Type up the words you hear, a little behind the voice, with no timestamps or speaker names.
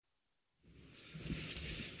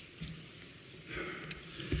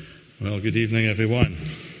Well, good evening, everyone.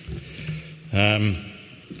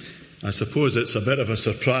 I suppose it's a bit of a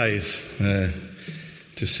surprise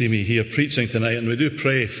to see me here preaching tonight, and we do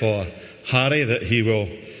pray for Harry that he will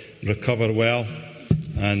recover well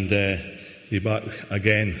and be back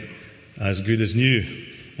again as good as new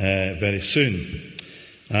very soon.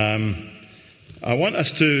 I want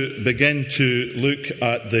us to begin to look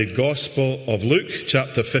at the Gospel of Luke,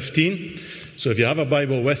 chapter 15. So if you have a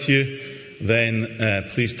Bible with you, then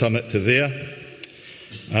please turn it to there.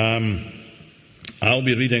 I'll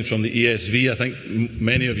be reading from the ESV. I think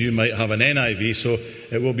many of you might have an NIV, so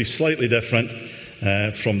it will be slightly different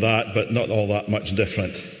from that, but not all that much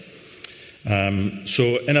different.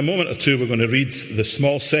 So in a moment or two, we're going to read the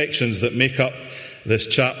small sections that make up this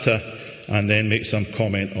chapter and then make some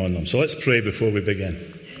comment on them. So let's pray before we begin.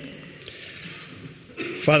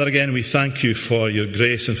 Father, again, we thank you for your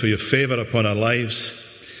grace and for your favour upon our lives.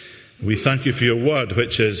 We thank you for your word,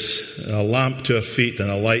 which is a lamp to our feet and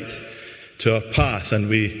a light to our path. And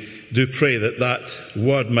we do pray that that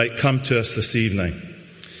word might come to us this evening.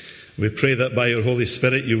 We pray that by your Holy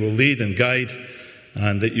Spirit you will lead and guide,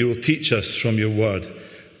 and that you will teach us from your word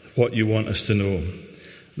what you want us to know,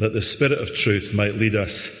 that the Spirit of truth might lead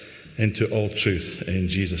us into all truth. In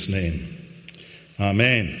Jesus' name.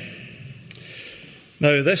 Amen.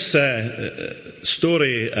 Now, this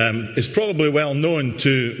story is probably well known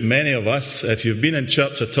to many of us. If you've been in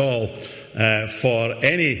church at all for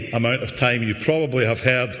any amount of time, you probably have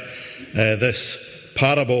heard this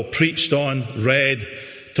parable preached on, read,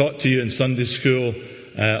 taught to you in Sunday school,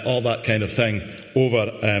 all that kind of thing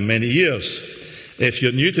over many years. If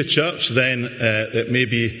you're new to church, then it may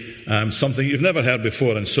be something you've never heard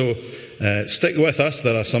before. And so stick with us.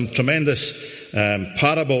 There are some tremendous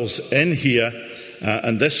parables in here.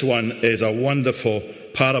 And this one is a wonderful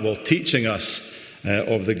parable teaching us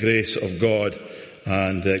of the grace of God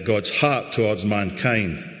and God's heart towards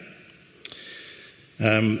mankind.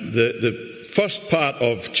 The first part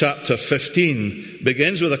of chapter 15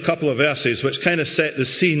 begins with a couple of verses which kind of set the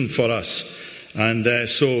scene for us. And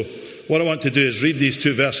so what I want to do is read these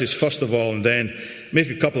two verses first of all, and then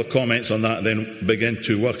make a couple of comments on that, and then begin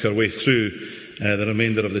to work our way through the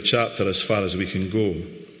remainder of the chapter as far as we can go.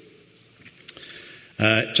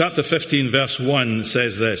 Chapter 15 verse 1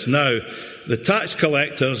 says this: Now the tax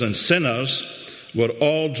collectors and sinners were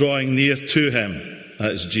all drawing near to him,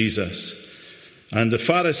 that is Jesus. And the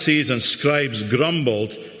Pharisees and scribes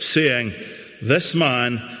grumbled, saying, This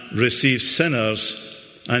man receives sinners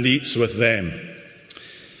and eats with them.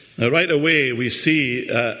 Now right away we see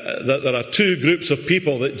that there are two groups of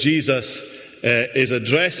people that Jesus is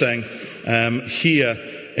addressing here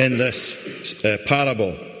in this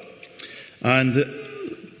parable. And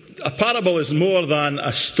a parable is more than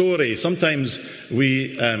a story. Sometimes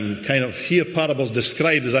we kind of hear parables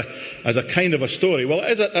described as a kind of a story. Well,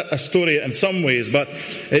 it is a story in some ways, but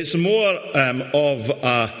it's more of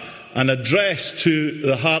an address to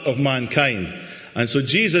the heart of mankind. And so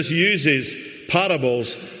Jesus uses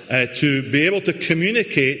parables to be able to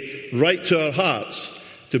communicate right to our hearts,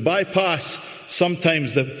 to bypass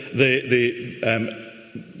sometimes the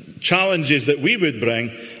challenges that we would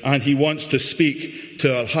bring, and he wants to speak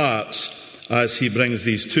to our hearts as he brings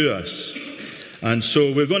these to us. And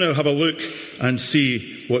so we're going to have a look and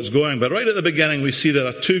see what's going. But right at the beginning we see there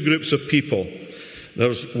are two groups of people.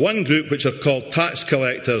 There's one group which are called tax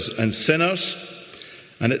collectors and sinners,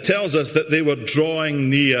 and it tells us that they were drawing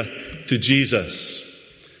near to Jesus.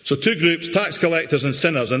 So two groups, tax collectors and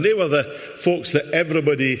sinners, and they were the folks that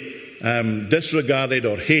everybody disregarded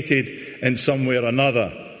or hated in some way or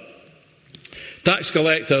another. Tax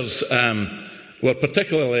collectors were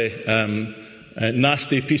particularly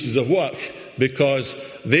nasty pieces of work, because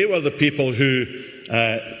they were the people who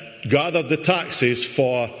gathered the taxes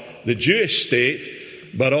for the Jewish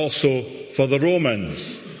state, but also for the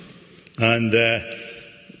Romans. And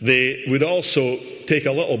they would also take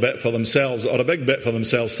a little bit for themselves, or a big bit for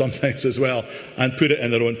themselves sometimes as well, and put it in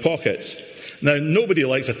their own pockets. Now, nobody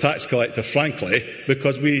likes a tax collector, frankly,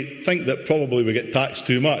 because we think that probably we get taxed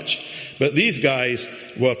too much. But these guys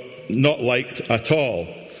were not liked at all.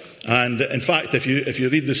 And in fact, if you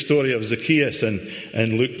read the story of Zacchaeus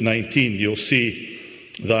in Luke 19, you'll see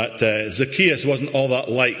that Zacchaeus wasn't all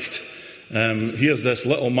that liked. Here's this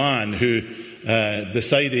little man who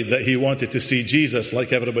decided that he wanted to see Jesus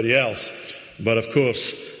like everybody else. But of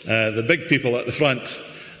course, the big people at the front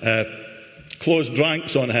closed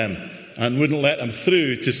ranks on him and wouldn't let him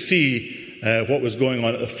through to see what was going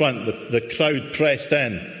on at the front. The crowd pressed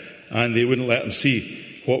in, and they wouldn't let him see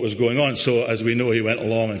what was going on. So as we know, he went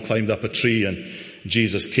along and climbed up a tree, and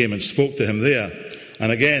Jesus came and spoke to him there.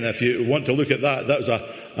 And again, if you want to look at that, that was a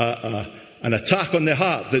an attack on the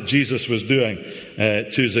heart that Jesus was doing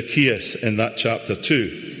to Zacchaeus in that chapter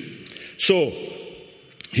 2. So,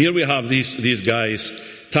 here we have these guys,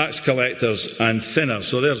 tax collectors and sinners.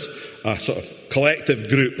 So there's a sort of collective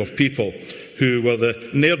group of people who were the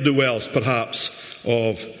ne'er-do-wells, perhaps,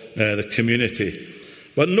 of the community.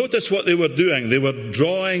 But notice what they were doing. They were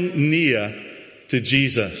drawing near to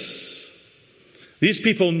Jesus. These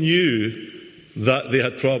people knew that they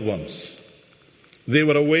had problems. They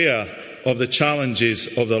were aware of the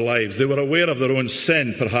challenges of their lives. They were aware of their own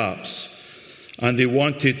sin, perhaps. And they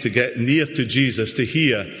wanted to get near to Jesus to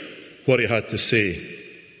hear what he had to say.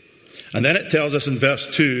 And then it tells us in verse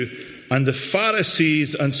 2, and the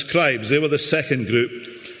Pharisees and scribes, they were the second group,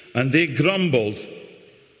 and they grumbled,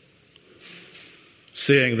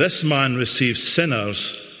 saying, this man receives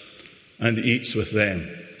sinners and eats with them.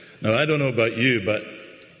 Now, I don't know about you, but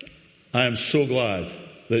I am so glad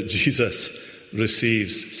that Jesus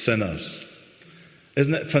receives sinners.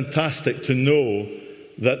 Isn't it fantastic to know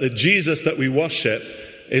that the Jesus that we worship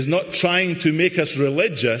is not trying to make us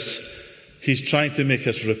religious, he's trying to make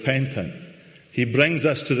us repentant. He brings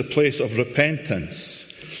us to the place of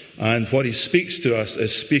repentance. And what he speaks to us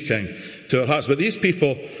is speaking to our hearts. But these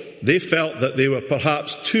people, they felt that they were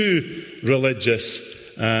perhaps too religious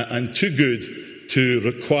and too good to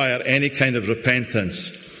require any kind of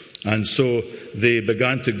repentance. And so they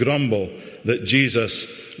began to grumble that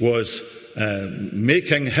Jesus was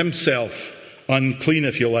making himself unclean,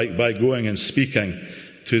 if you like, by going and speaking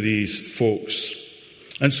to these folks.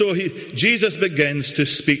 And so Jesus begins to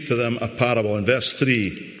speak to them a parable in verse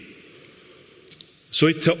 3. So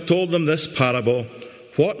he told them this parable,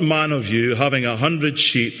 what man of you, having 100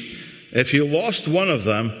 sheep, if he lost one of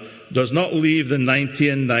them, does not leave the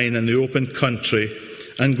 99 in the open country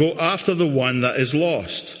and go after the one that is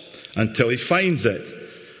lost until he finds it?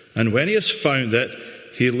 And when he has found it,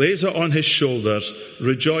 he lays it on his shoulders,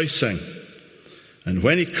 rejoicing. And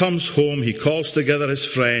when he comes home, he calls together his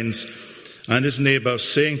friends and his neighbors,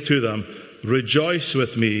 saying to them, rejoice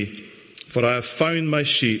with me, for I have found my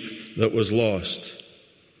sheep that was lost.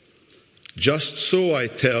 Just so, I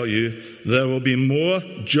tell you, there will be more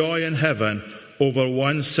joy in heaven over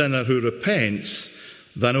one sinner who repents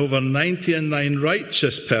than over 99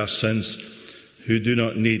 righteous persons who do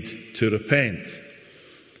not need to repent.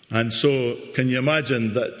 And so, can you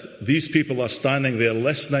imagine that these people are standing there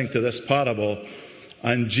listening to this parable,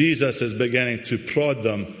 and Jesus is beginning to prod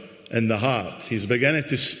them in the heart. He's beginning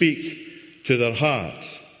to speak to their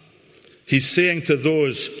heart. He's saying to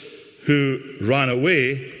those who ran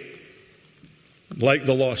away, like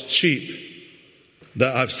the lost sheep,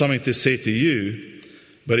 that I have something to say to you.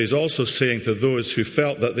 But he's also saying to those who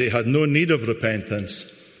felt that they had no need of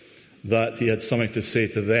repentance, that he had something to say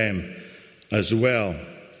to them as well.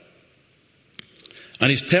 And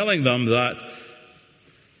he's telling them that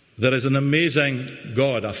there is an amazing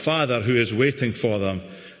God, a Father who is waiting for them,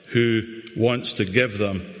 who wants to give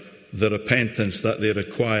them the repentance that they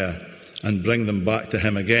require and bring them back to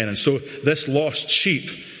him again. And so this lost sheep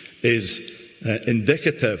is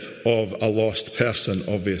indicative of a lost person,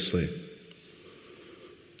 obviously.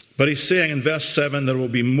 But he's saying in verse 7, there will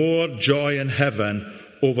be more joy in heaven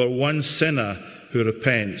over one sinner who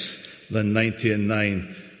repents than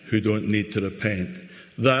 99 who don't need to repent.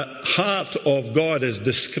 The heart of God is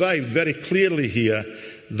described very clearly here,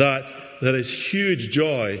 that there is huge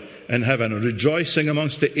joy in heaven, rejoicing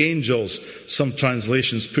amongst the angels, some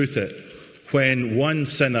translations put it, when one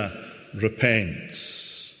sinner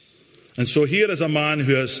repents. And so here is a man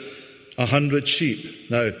who has 100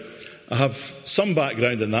 sheep. Now, I have some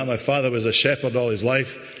background in that. My father was a shepherd all his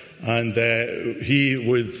life, and he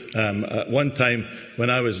would, at one time,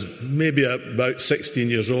 when I was maybe about 16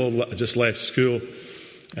 years old, I just left school,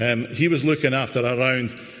 he was looking after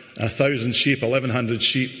around 1,000 sheep, 1,100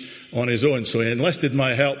 sheep on his own. So he enlisted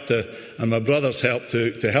my help and my brother's help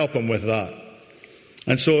to help him with that.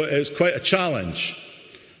 And so it was quite a challenge.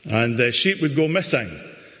 And sheep would go missing.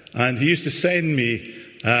 And he used to send me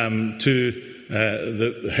to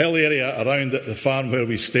the hill area around the farm where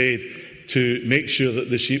we stayed to make sure that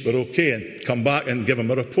the sheep were okay, and come back and give him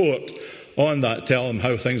a report on that, tell him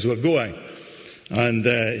how things were going. And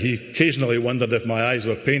he occasionally wondered if my eyes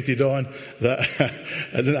were painted on, that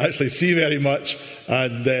I didn't actually see very much,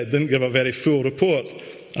 and didn't give a very full report.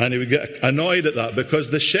 And he would get annoyed at that, because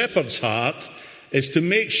the shepherd's heart is to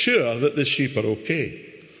make sure that the sheep are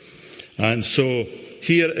okay. And so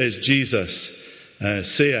here is Jesus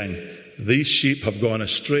saying, these sheep have gone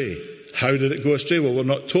astray. How did it go astray? Well, we're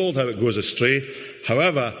not told how it goes astray.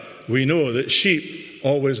 However, we know that sheep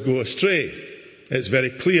always go astray. it's very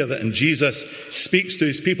clear that in Jesus speaks to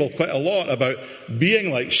his people quite a lot about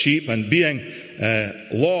being like sheep and being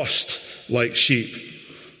lost like sheep.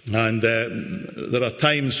 And there are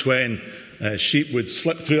times when sheep would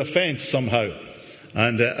slip through a fence somehow.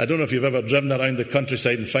 And I don't know if you've ever driven around the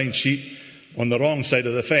countryside and find sheep on the wrong side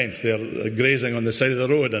of the fence. They're grazing on the side of the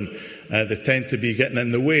road, and they tend to be getting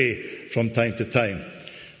in the way from time to time.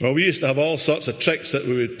 Well, we used to have all sorts of tricks that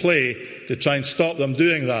we would play to try and stop them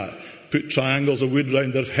doing that. Put triangles of wood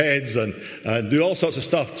round their heads and do all sorts of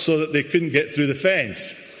stuff so that they couldn't get through the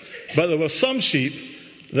fence. But there were some sheep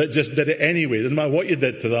that just did it anyway. It didn't matter what you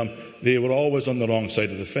did to them, they were always on the wrong side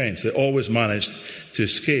of the fence. They always managed to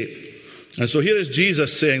escape. And so here is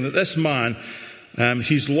Jesus saying that this man,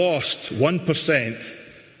 he's lost 1%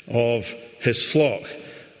 of his flock.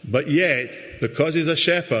 But yet, because he's a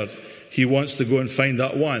shepherd, he wants to go and find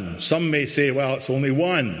that one. Some may say, well, it's only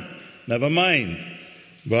one. Never mind.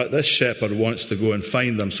 But this shepherd wants to go and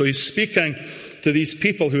find them. So he's speaking to these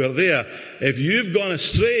people who are there. If you've gone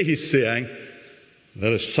astray, he's saying,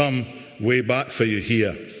 there is some way back for you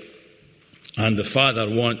here. And the Father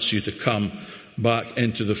wants you to come back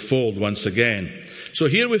into the fold once again. So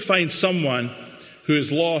here we find someone who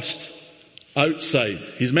is lost outside.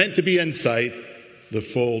 He's meant to be inside the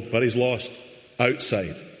fold, but he's lost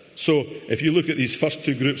outside. So if you look at these first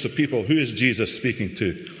two groups of people, who is Jesus speaking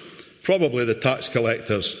to? Probably the tax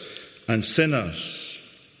collectors and sinners.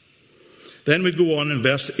 Then we go on in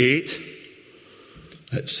verse 8.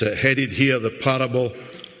 It's headed here, the parable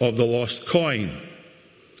of the lost coin.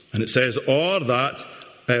 And it says, or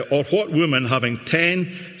what woman having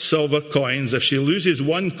 10 silver coins, if she loses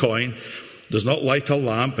one coin, does not light a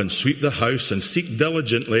lamp and sweep the house and seek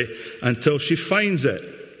diligently until she finds it?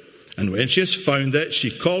 And when she has found it, she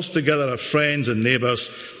calls together her friends and neighbours,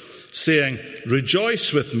 saying,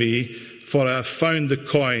 rejoice with me, for I have found the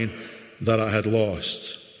coin that I had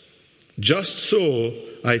lost. Just so,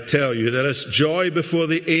 I tell you, there is joy before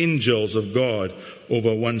the angels of God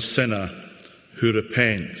over one sinner who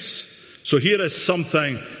repents. So here is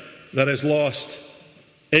something that is lost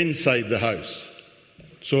inside the house.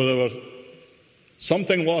 So there were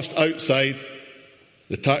something lost outside,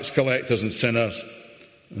 the tax collectors and sinners,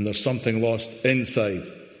 and there's something lost inside.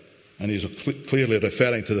 And he's clearly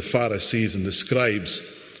referring to the Pharisees and the scribes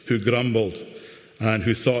who grumbled and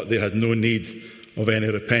who thought they had no need of any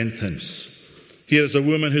repentance. Here's a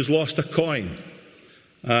woman who's lost a coin,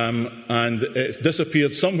 and it's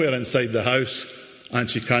disappeared somewhere inside the house, and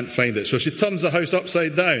she can't find it. So she turns the house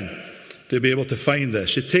upside down to be able to find this.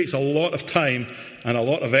 She takes a lot of time and a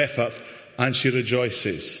lot of effort, and she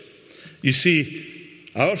rejoices. You see,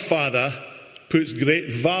 our Father puts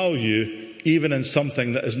great value even in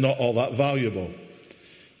something that is not all that valuable.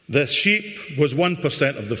 The sheep was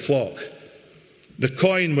 1% of the flock. The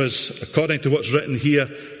coin was, according to what's written here,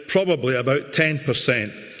 probably about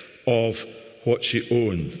 10% of what she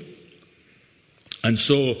owned. And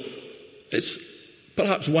so it's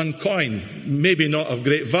perhaps one coin, maybe not of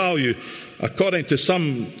great value. According to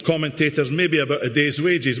some commentators, maybe about a day's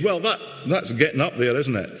wages. Well, that's getting up there,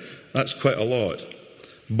 isn't it? That's quite a lot.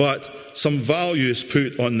 But some value is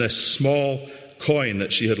put on this small coin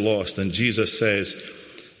that she had lost. And Jesus says,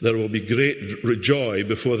 there will be great joy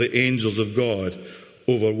before the angels of God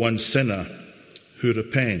over one sinner who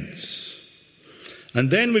repents. And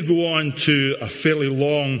then we go on to a fairly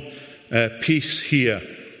long piece here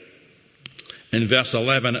in verse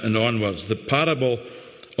 11 and onwards, the parable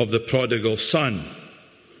of the prodigal son.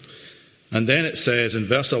 And then it says in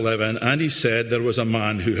verse 11, and he said there was a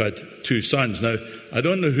man who had 2 sons. Now, I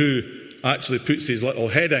don't know who actually puts these little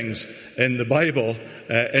headings in the Bible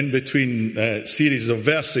in between series of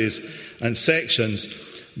verses and sections,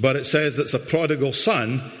 but it says that's a prodigal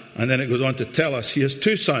son, and then it goes on to tell us he has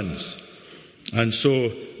 2 sons. And so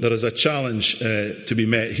there is a challenge to be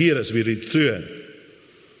met here as we read through it.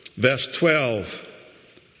 Verse 12,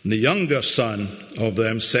 the younger son of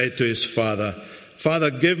them said to his father,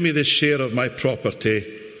 Father, give me the share of my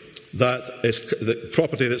property, that is the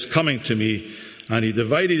property that's coming to me. And he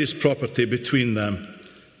divided his property between them.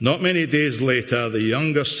 Not many days later, the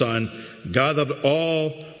younger son gathered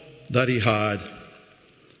all that he had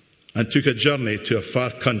and took a journey to a far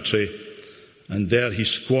country, and there he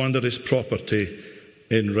squandered his property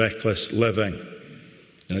in reckless living.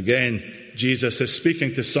 And again, Jesus is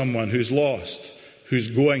speaking to someone who's lost, who's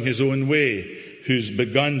going his own way, who's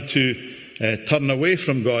begun to turn away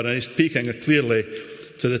from God, and he's speaking clearly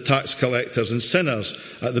to the tax collectors and sinners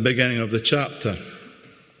at the beginning of the chapter.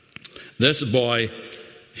 This boy,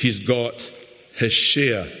 he's got his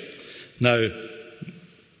share. Now,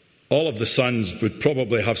 all of the sons would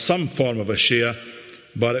probably have some form of a share,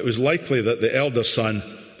 but it was likely that the elder son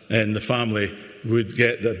in the family would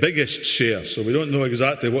get the biggest share. So we don't know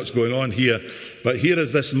exactly what's going on here, but here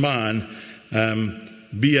is this man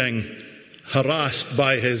being harassed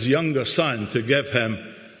by his younger son to give him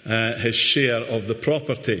his share of the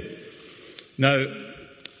property. Now,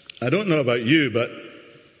 I don't know about you, but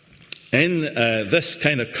in this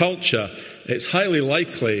kind of culture, it's highly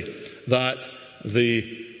likely that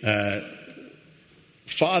the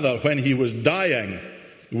father, when he was dying,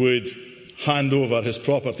 would hand over his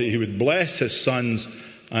property. He would bless his sons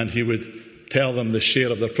and he would tell them the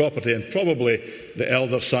share of their property, and probably the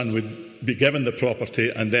elder son would be given the property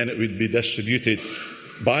and then it would be distributed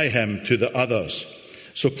by him to the others.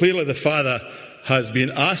 So clearly the father has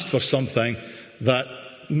been asked for something that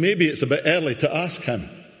maybe it's a bit early to ask him.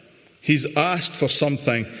 He's asked for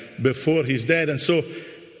something before he's dead, and so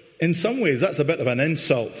in some ways that's a bit of an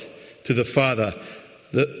insult to the father.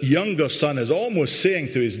 The younger son is almost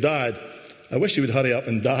saying to his dad, I wish you would hurry up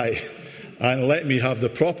and die and let me have the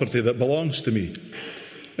property that belongs to me.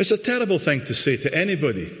 It's a terrible thing to say to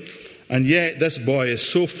anybody. And yet this boy is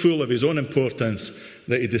so full of his own importance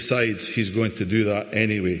that he decides he's going to do that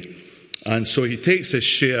anyway. And so he takes his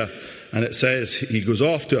share, and it says he goes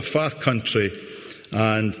off to a far country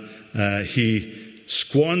and he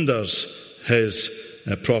squanders his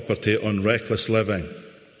property on reckless living.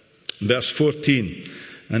 Verse 14,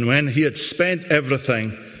 and when he had spent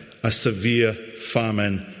everything, a severe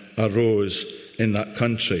famine arose in that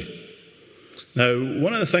country. Now,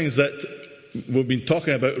 one of the things that we've been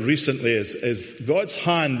talking about recently is God's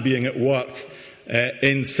hand being at work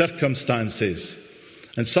in circumstances.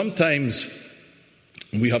 And sometimes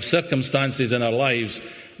we have circumstances in our lives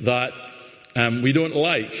that we don't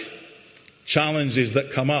like, challenges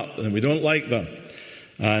that come up, and we don't like them.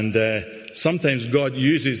 And sometimes God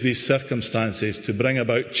uses these circumstances to bring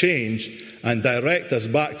about change and direct us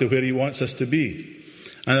back to where he wants us to be.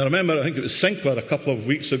 And I remember, I think it was Sinclair a couple of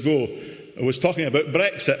weeks ago, was talking about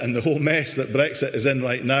Brexit and the whole mess that Brexit is in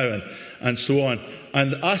right now and so on,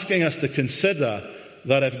 and asking us to consider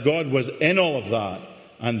that if God was in all of that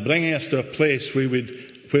and bringing us to a place where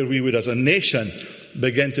we would as a nation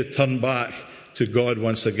begin to turn back to God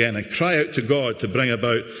once again and cry out to God to bring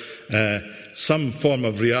about some form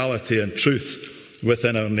of reality and truth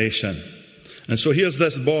within our nation. And so here's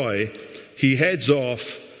this boy, he heads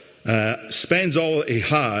off, spends all that he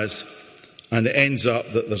has, and it ends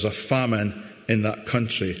up that there's a famine in that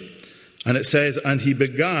country. And it says, and he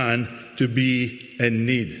began to be in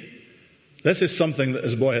need. This is something that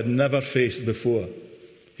this boy had never faced before.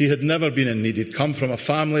 He had never been in need. He'd come from a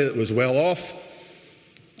family that was well off,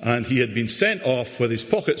 and he had been sent off with his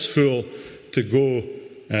pockets full to go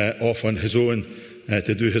off on his own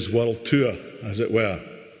to do his world tour, as it were.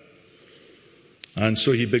 And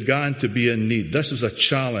so he began to be in need. This was a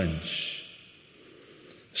challenge.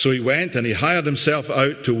 So he went and he hired himself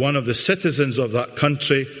out to one of the citizens of that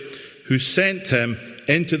country, who sent him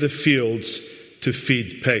into the fields to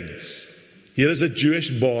feed pigs. Here is a Jewish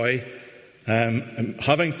boy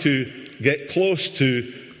having to get close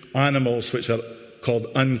to animals which are called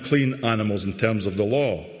unclean animals in terms of the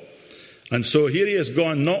law. And so here he has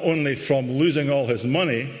gone not only from losing all his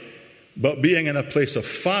money, but being in a place of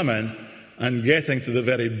famine and getting to the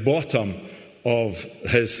very bottom of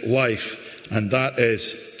his life, and that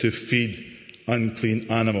is to feed unclean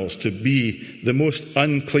animals, to be the most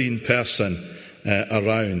unclean person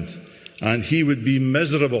around. And he would be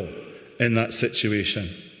miserable in that situation.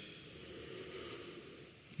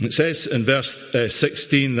 It says in verse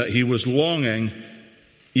 16 that he was longing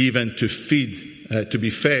even to be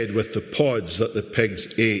fed with the pods that the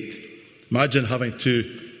pigs ate. Imagine having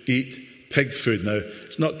to eat pig food now.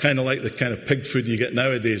 It's not kind of like the kind of pig food you get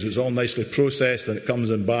nowadays. It's all nicely processed and it comes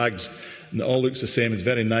in bags and it all looks the same. It's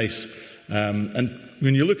very nice. And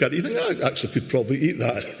when you look at it, you think, I actually could probably eat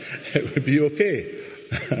that. It would be okay.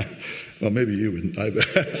 Well, maybe you wouldn't.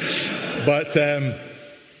 But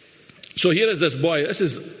so here is this boy. This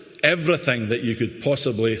is everything that you could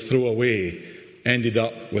possibly throw away ended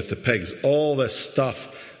up with the pigs. All this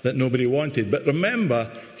stuff that nobody wanted. But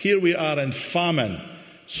remember, here we are in famine.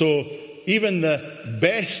 So even the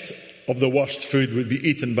best of the worst food would be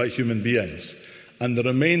eaten by human beings, and the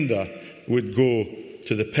remainder would go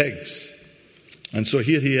to the pigs. And so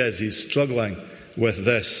here he is, he's struggling with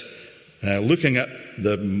this, looking at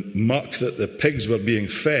the muck that the pigs were being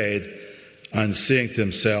fed and saying to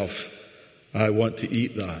himself, I want to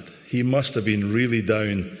eat that. He must have been really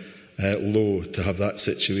down low to have that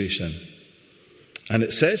situation. And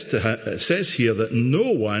it says here that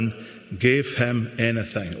no one gave him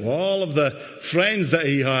anything. All of the friends that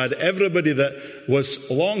he had, everybody that was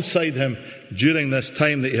alongside him during this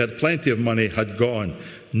time that he had plenty of money, had gone.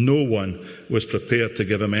 No one was prepared to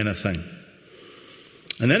give him anything.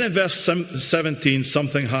 And then in verse 17,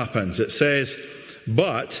 something happens. It says,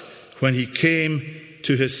 but when he came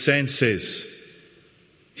to his senses,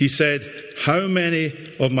 he said, how many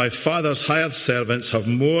of my father's hired servants have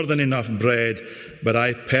more than enough bread, but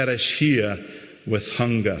I perish here with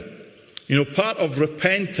hunger? You know, part of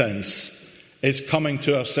repentance is coming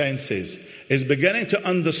to our senses, is beginning to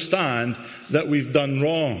understand that we've done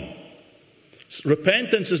wrong.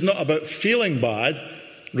 Repentance is not about feeling bad.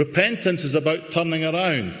 Repentance is about turning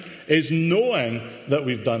around, is knowing that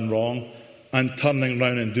we've done wrong and turning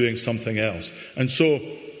around and doing something else. And so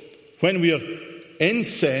when we are in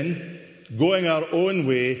sin, going our own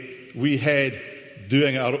way, we head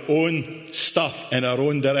doing our own stuff in our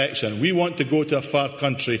own direction. We want to go to a far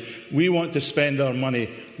country. We want to spend our money.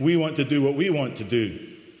 We want to do what we want to do.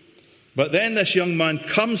 But then this young man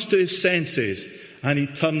comes to his senses and he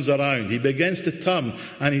turns around. He begins to turn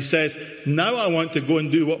and he says, now I want to go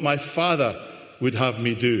and do what my father would have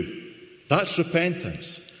me do. That's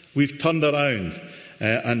repentance. We've turned around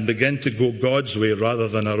and begin to go God's way rather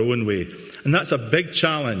than our own way. And that's a big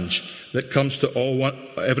challenge that comes to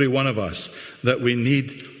every one of us, that we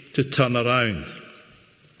need to turn around.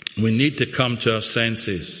 We need to come to our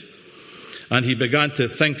senses. And he began to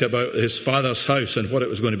think about his father's house and what it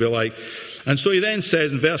was going to be like. And so he then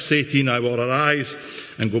says in verse 18, I will arise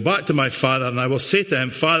and go back to my father, and I will say to him,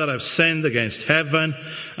 Father, I've sinned against heaven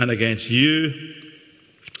and against you.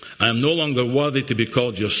 I am no longer worthy to be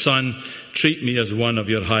called your son. Treat me as one of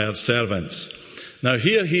your hired servants. Now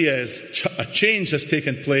here he is, a change has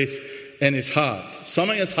taken place in his heart.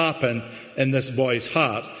 Something has happened in this boy's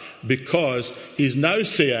heart, because he's now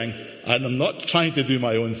saying, and I'm not trying to do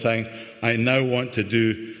my own thing, I now want to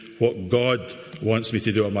do what God wants me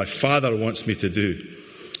to do, or my father wants me to do.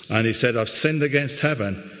 And he said, I've sinned against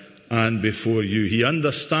heaven and before you. He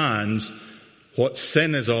understands what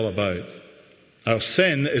sin is all about. Our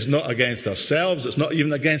sin is not against ourselves. It's not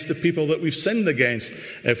even against the people that we've sinned against,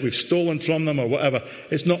 if we've stolen from them or whatever.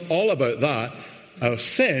 It's not all about that. Our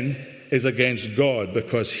sin is against God,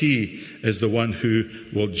 because he is the one who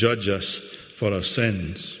will judge us for our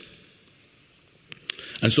sins.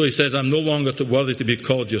 And so he says, I'm no longer worthy to be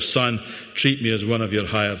called your son. Treat me as one of your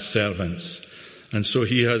hired servants. And so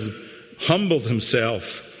he has humbled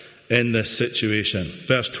himself in this situation.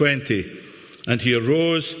 Verse 20, and he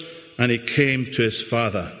arose and he came to his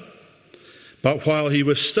father. But while he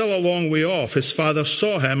was still a long way off, his father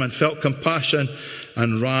saw him and felt compassion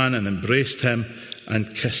and ran and embraced him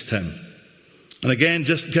and kissed him. And again,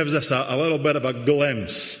 just gives us a little bit of a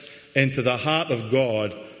glimpse into the heart of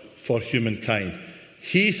God for humankind.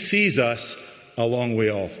 He sees us a long way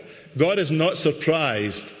off. God is not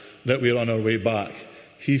surprised that we're on our way back.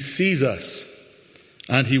 He sees us,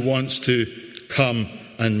 and he wants to come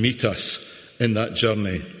and meet us in that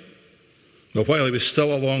journey. But while he was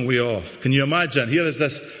still a long way off, can you imagine? Here is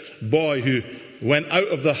this boy who went out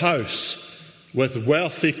of the house with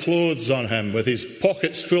wealthy clothes on him, with his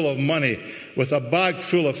pockets full of money, with a bag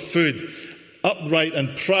full of food, upright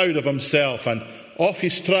and proud of himself, and off he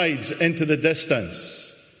strides into the distance.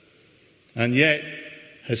 And yet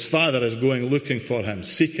his father is going looking for him,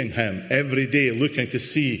 seeking him every day, looking to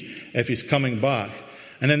see if he's coming back.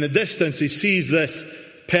 And in the distance he sees this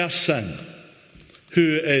person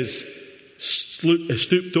who is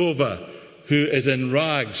stooped over, who is in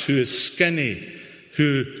rags, who is skinny,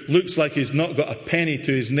 who looks like he's not got a penny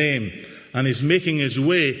to his name, and he's making his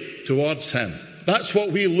way towards him. That's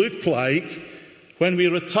what we look like when we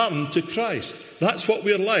return to Christ. That's what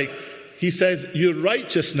we're like. He says, your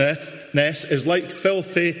righteousness is like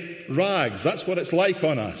filthy rags. That's what it's like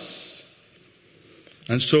on us.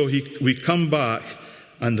 And so we come back,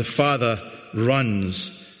 and the Father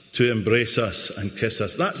runs to embrace us and kiss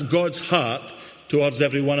us. That's God's heart towards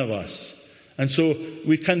every one of us. And so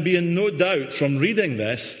we can be in no doubt from reading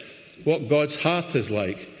this what God's heart is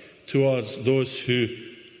like towards those who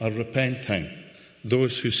are repenting,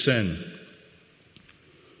 those who sin.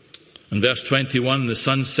 In verse 21, the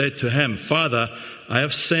son said to him, Father, I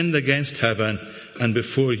have sinned against heaven and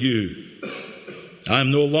before you. I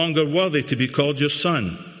am no longer worthy to be called your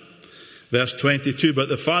son. Verse 22, but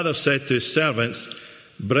the father said to his servants,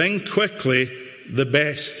 bring quickly the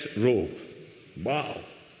best robe. Wow.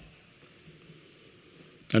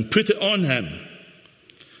 And put it on him.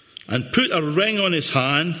 And put a ring on his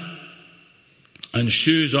hand and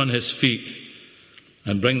shoes on his feet.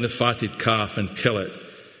 And bring the fatted calf and kill it.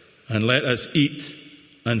 And let us eat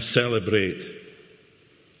and celebrate.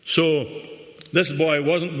 So this boy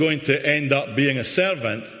wasn't going to end up being a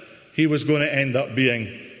servant. He was going to end up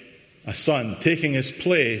being a son, taking his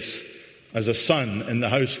place as a son in the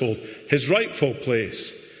household, his rightful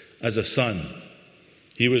place as a son.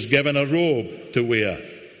 He was given a robe to wear.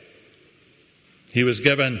 He was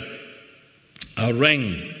given a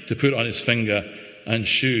ring to put on his finger and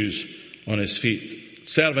shoes on his feet.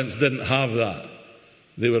 Servants didn't have that.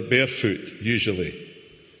 They were barefoot, usually.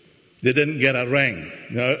 They didn't get a ring.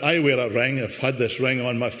 Now, I wear a ring. I've had this ring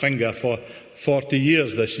on my finger for 40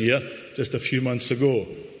 years this year, just a few months ago.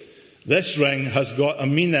 This ring has got a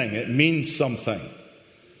meaning. It means something.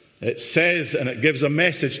 It says, and it gives a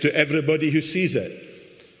message to everybody who sees it.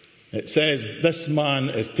 It says, this man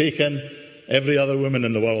is taken, every other woman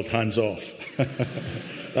in the world hands off.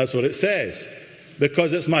 That's what it says.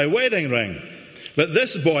 Because it's my wedding ring. But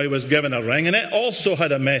this boy was given a ring, and it also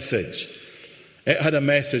had a message. It had a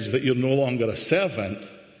message that you're no longer a servant,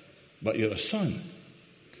 but you're a son.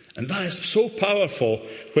 And that is so powerful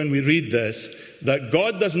when we read this, that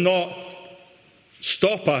God does not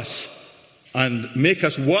stop us and make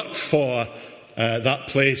us work for that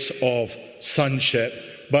place of sonship,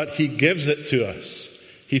 but he gives it to us.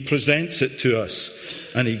 He presents it to us,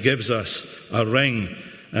 and he gives us a ring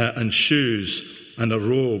and shoes and a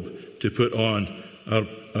robe to put on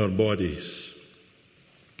our bodies.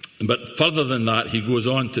 But further than that, he goes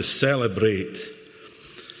on to celebrate.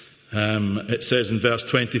 It says in verse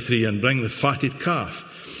 23, and bring the fatted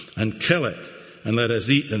calf and kill it, and let us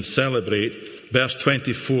eat and celebrate. Verse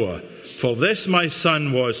 24, for this my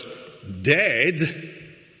son was dead,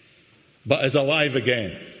 but is alive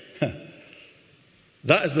again.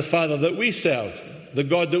 That is the Father that we serve, the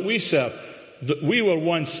God that we serve. That we were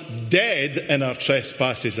once dead in our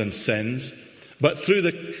trespasses and sins, but through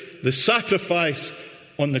the sacrifice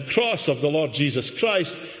on the cross of the Lord Jesus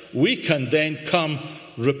Christ, we can then come,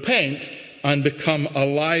 repent, and become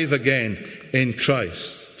alive again in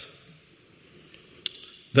Christ.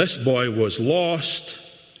 This boy was lost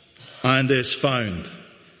and is found.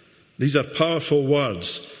 These are powerful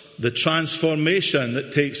words. The transformation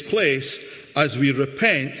that takes place as we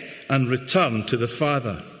repent and return to the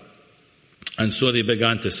Father. And so they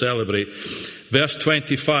began to celebrate. Verse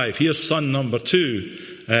 25, here's son number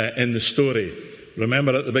 2 in the story.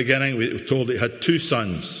 Remember at the beginning we were told he had 2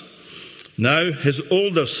 sons. Now his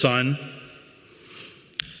older son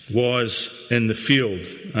was in the field,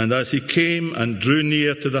 and as he came and drew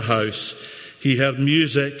near to the house, he heard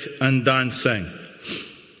music and dancing.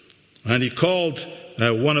 And he called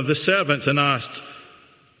one of the servants and asked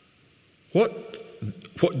what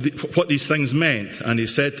these things meant. And he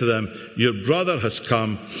said to them, your brother has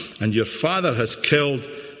come, and your father has killed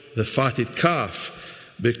the fatted calf,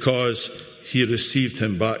 because he received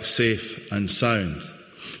him back safe and sound.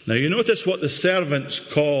 Now you notice what the servants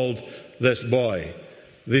called this boy.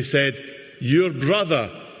 They said, your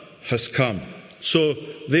brother has come. So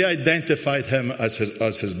they identified him as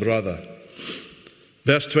his brother.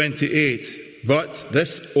 Verse 28, but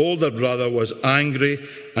this older brother was angry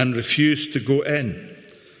and refused to go in.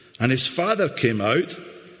 And his father came out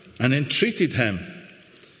and entreated him.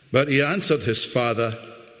 But he answered his father,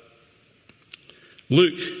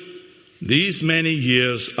 look, these many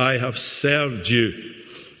years I have served you.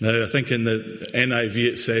 Now, I think in the NIV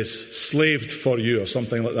it says slaved for you or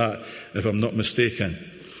something like that, if I'm not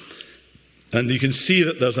mistaken. And you can see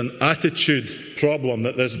that there's an attitude problem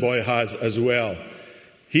that this boy has as well.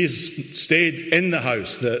 He's stayed in the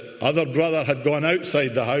house. The other brother had gone outside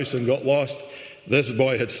the house and got lost. This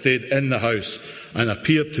boy had stayed in the house and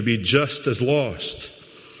appeared to be just as lost.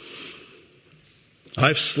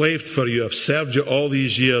 I've slaved for you, I've served you all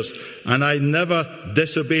these years, and I never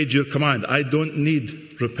disobeyed your command. I don't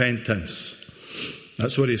need repentance.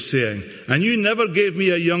 That's what he's saying. And you never gave me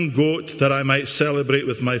a young goat that I might celebrate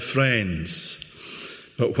with my friends.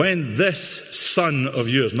 But when this son of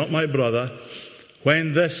yours, not my brother,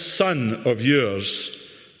 when this son of yours,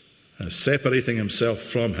 separating himself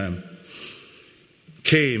from him,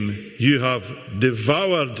 came, you have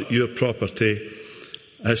devoured your property.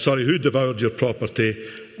 Who devoured your property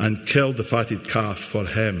and killed the fatted calf for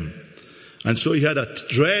him. And so he had a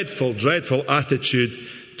dreadful, dreadful attitude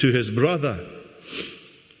to his brother.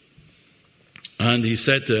 And he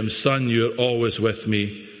said to him, son, you're always with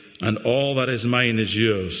me, and all that is mine is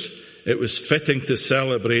yours. It was fitting to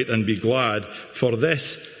celebrate and be glad, for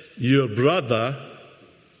this, your brother,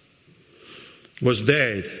 was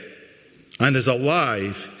dead and is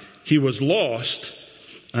alive. He was lost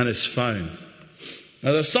and is found.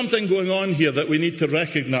 Now, there's something going on here that we need to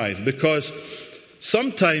recognize, because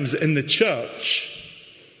sometimes in the church,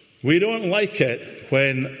 We don't like it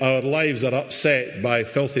when our lives are upset by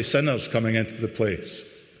filthy sinners coming into the place.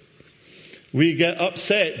 We get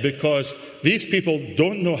upset because these people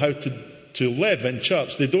don't know how to live in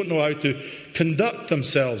church. They don't know how to conduct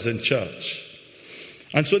themselves in church.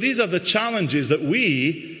 And so these are the challenges that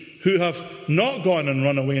we, who have not gone and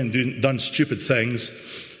run away and done stupid things,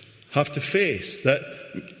 have to face.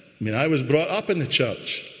 I was brought up in the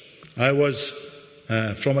church. I was,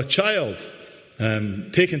 from a child,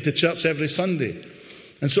 taken to church every Sunday.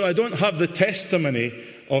 And so I don't have the testimony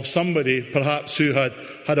of somebody perhaps who had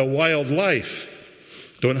a wild life.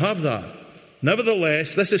 Don't have that.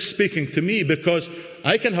 Nevertheless, this is speaking to me because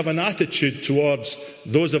I can have an attitude towards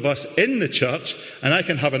those of us in the church, and I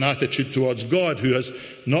can have an attitude towards God who has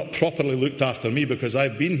not properly looked after me because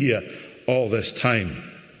I've been here all this time.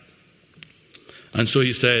 And so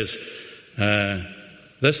he says,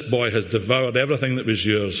 this boy has devoured everything that was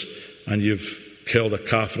yours, and you've killed a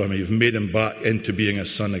calf for him. You've made him back into being a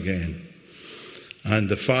son again. And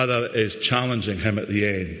the father is challenging him at the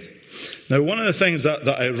end. Now, one of the things that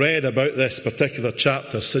I read about this particular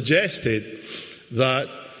chapter suggested that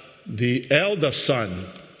the elder son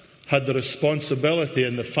had the responsibility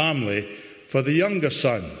in the family for the younger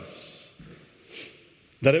sons.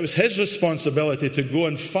 That it was his responsibility to go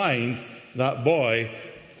and find that boy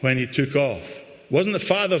when he took off. It wasn't the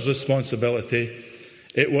father's responsibility,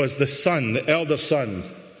 it was the son, the elder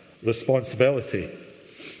son's responsibility.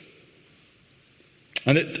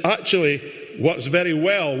 And it actually works very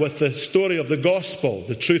well with the story of the gospel,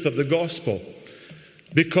 the truth of the gospel.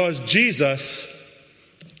 Because Jesus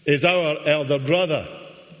is our elder brother.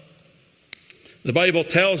 The Bible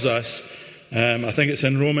tells us, I think it's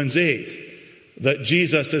in Romans 8, that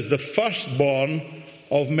Jesus is the firstborn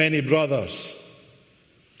of many brothers.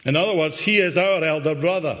 In other words, he is our elder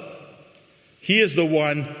brother. He is the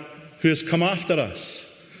one who has come after us.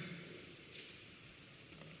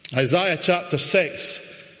 Isaiah chapter 6,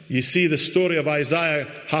 you see the story of Isaiah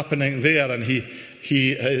happening there, and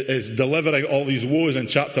he is delivering all these woes in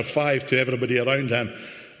chapter 5 to everybody around him.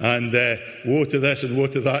 And woe to this and woe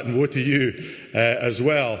to that and woe to you as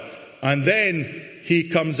well. And then he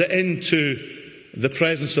comes into the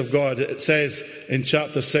presence of God. It says in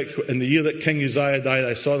chapter 6, in the year that King Uzziah died,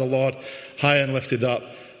 I saw the Lord high and lifted up,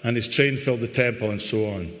 and his train filled the temple, and so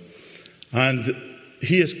on. And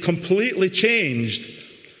he is completely changed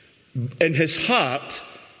in his heart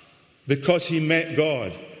because he met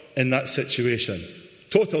God in that situation.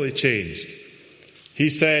 Totally changed. He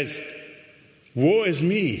says, woe is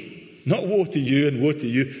me. Not woe to you and woe to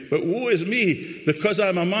you, but woe is me, because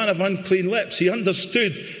I'm a man of unclean lips. He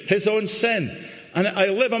understood his own sin. And I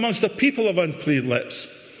live amongst a people of unclean lips.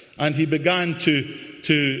 And he began to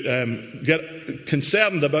get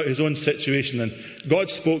concerned about his own situation. And God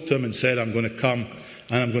spoke to him and said, I'm going to come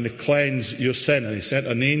and I'm going to cleanse your sin. And he sent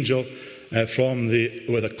an angel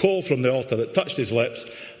with a coal from the altar that touched his lips.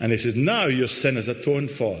 And he says, now your sin is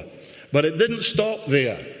atoned for. But it didn't stop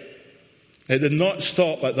there. It did not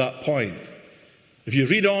stop at that point. If you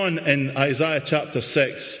read on in Isaiah chapter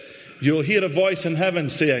 6, you'll hear a voice in heaven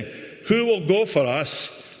saying, who will go for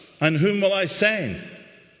us and whom will I send?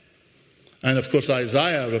 And of course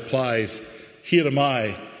Isaiah replies, here am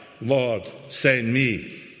I, Lord, send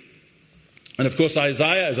me. And of course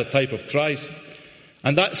Isaiah is a type of Christ.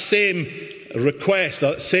 And that same request,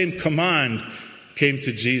 that same command came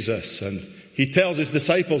to Jesus. And he tells his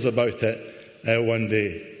disciples about it one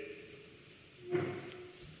day.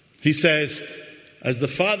 He says, as the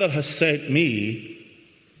Father has sent me,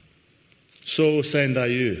 so send I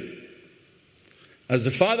you. As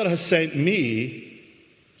the Father has sent me,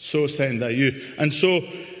 so send I you. And so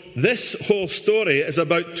this whole story is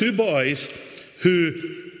about two boys who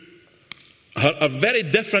are very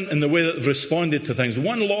different in the way that they've responded to things.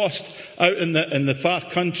 One lost out in the far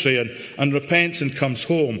country and repents and comes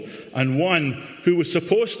home. And one who was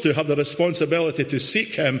supposed to have the responsibility to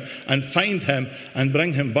seek him and find him and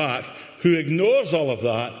bring him back, who ignores all of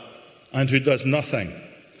that and who does nothing.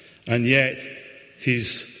 And yet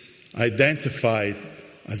he's identified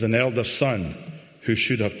as an elder son who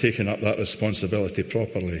should have taken up that responsibility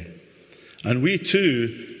properly. And we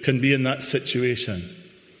too can be in that situation.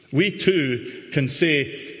 We too can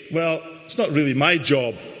say, well, it's not really my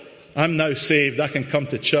job. I'm now saved. I can come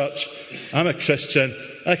to church. I'm a Christian.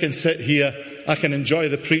 I can sit here. I can enjoy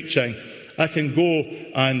the preaching. I can go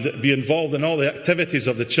and be involved in all the activities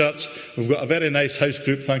of the church. We've got a very nice house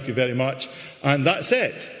group, thank you very much. And that's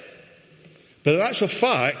it. But in actual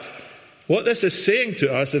fact, what this is saying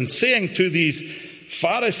to us and saying to these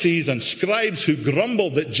Pharisees and scribes who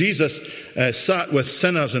grumbled that Jesus sat with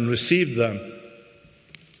sinners and received them,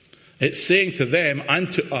 It's saying to them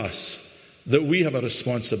and to us that we have a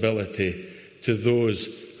responsibility to those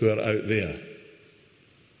who are out there.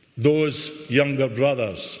 Those younger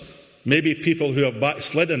brothers, maybe people who have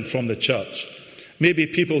backslidden from the church, maybe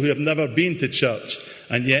people who have never been to church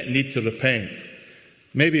and yet need to repent,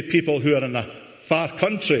 maybe people who are in a far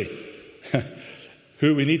country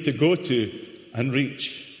who we need to go to and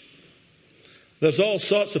reach. There's all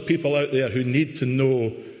sorts of people out there who need to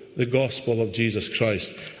know the gospel of Jesus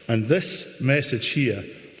Christ. And this message here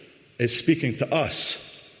is speaking to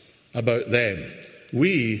us about them.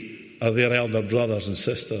 We are their elder brothers and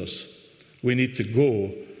sisters. We need to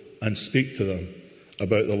go and speak to them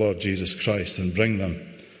about the Lord Jesus Christ and bring them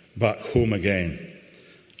back home again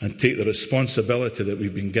and take the responsibility that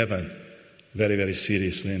we've been given very, very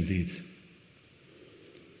seriously indeed.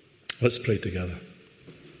 Let's pray together.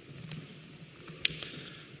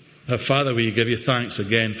 Our Father, we give you thanks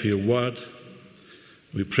again for your word.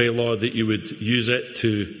 We pray, Lord, that you would use it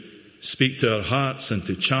to speak to our hearts and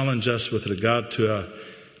to challenge us with regard to a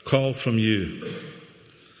call from you,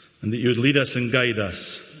 and that you would lead us and guide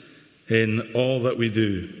us in all that we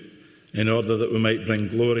do in order that we might bring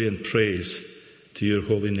glory and praise to your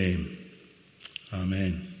holy name.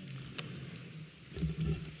 Amen.